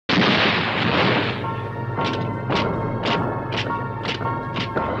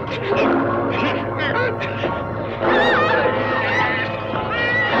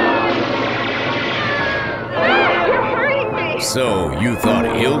So, you thought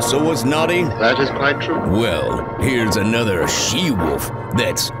Ilsa was naughty? That is quite true. Well, here's another she-wolf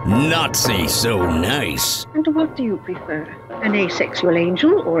that's not-say so nice. And what do you prefer? An asexual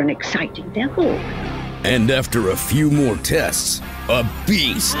angel or an exciting devil? And after a few more tests, a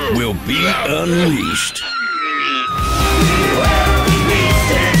beast will be unleashed.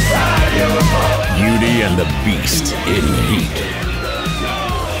 Beauty and the Beast in heat.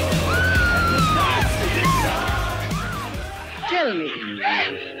 Tell me,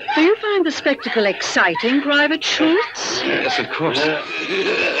 do you find the spectacle exciting, Private Schultz? Yes, of course.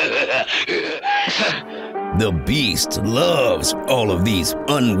 The Beast loves all of these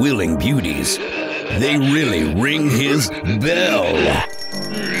unwilling beauties. They really ring his bell.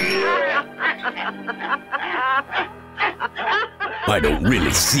 I don't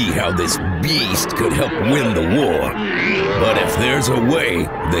really see how this beast could help win the war. But if there's a way,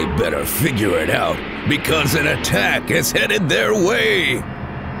 they better figure it out, because an attack is headed their way.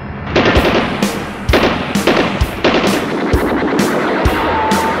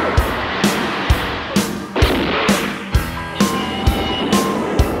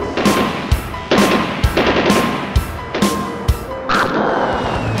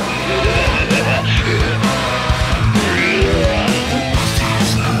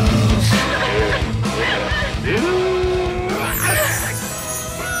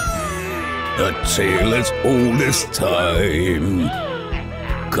 A tale as old as time,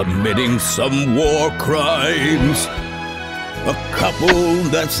 committing some war crimes. A couple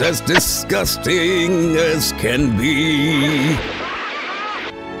that's as disgusting as can be.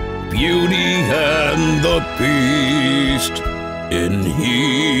 Beauty and the Beast in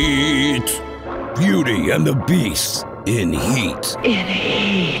heat. Beauty and the Beast in heat. In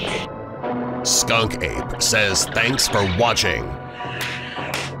heat. Skunk Ape says thanks for watching.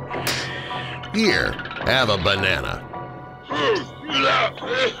 Here, have a banana.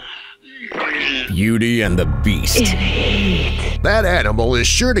 Beauty and the Beast. In heat. That animal is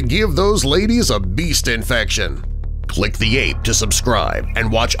sure to give those ladies a beast infection. Click the ape to subscribe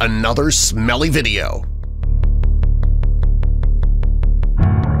and watch another smelly video.